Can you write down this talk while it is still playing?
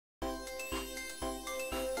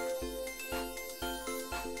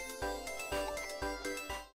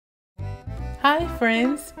Hi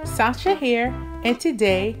friends, Sasha here, and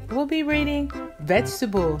today we'll be reading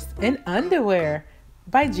Vegetables in Underwear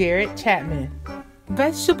by Chapman.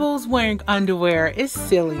 Vegetables wearing underwear is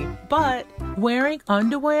silly, but wearing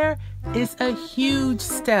underwear is a huge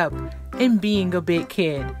step in being a big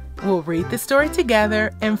kid. We'll read the story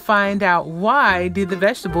together and find out why do the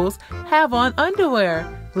vegetables have on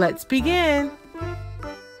underwear. Let's begin.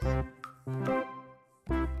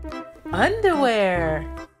 Underwear.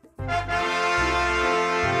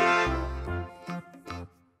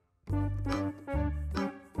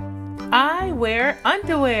 I wear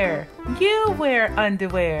underwear. You wear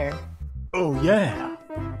underwear. Oh yeah.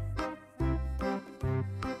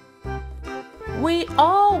 We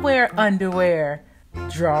all wear underwear.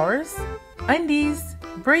 Drawers, undies,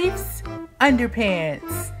 briefs,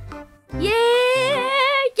 underpants. Yeah!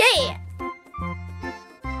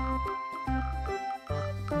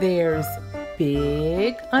 There's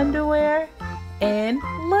big underwear and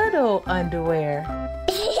little underwear.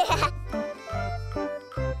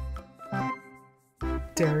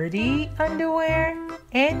 Dirty underwear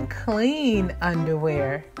and clean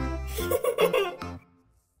underwear.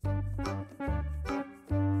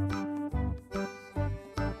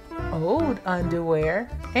 Old underwear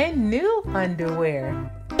and new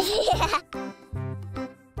underwear.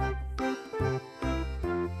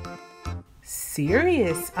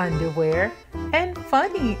 Serious underwear and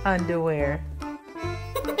funny underwear.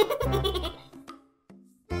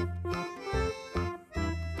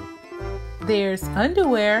 There's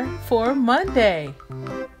underwear for Monday,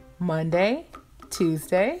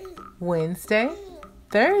 Tuesday, Wednesday,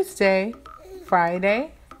 Thursday,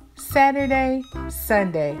 Friday, Saturday,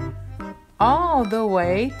 Sunday, all the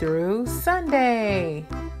way through Sunday.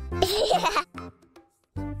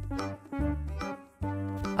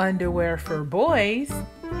 Underwear for boys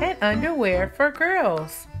and underwear for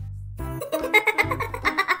girls.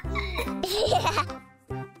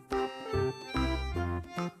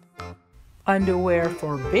 Underwear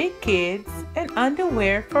for big kids and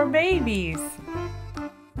underwear for babies.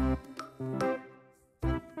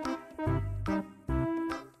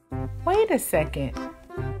 Wait a second.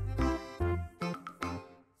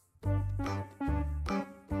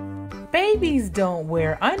 Babies don't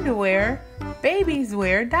wear underwear. Babies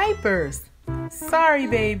wear diapers. Sorry,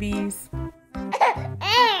 babies.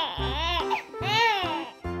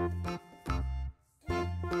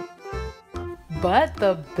 But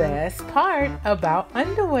the best part about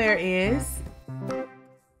underwear is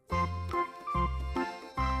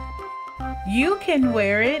you can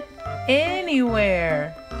wear it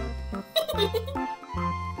anywhere.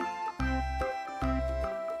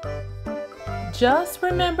 Just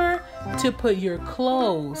remember to put your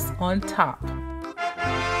clothes on top.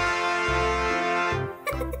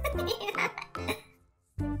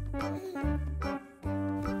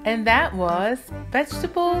 And that was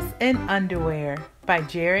Vegetables in Underwear by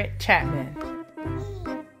Chapman.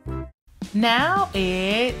 Now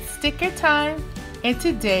it's sticker time, and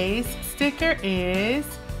today's sticker is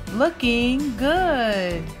looking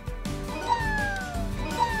good.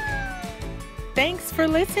 Thanks for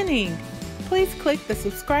listening. Please click the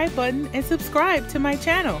subscribe button and subscribe to my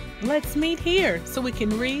channel. Let's meet here so we can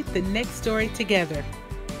read the next story together.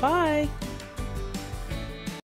 Bye.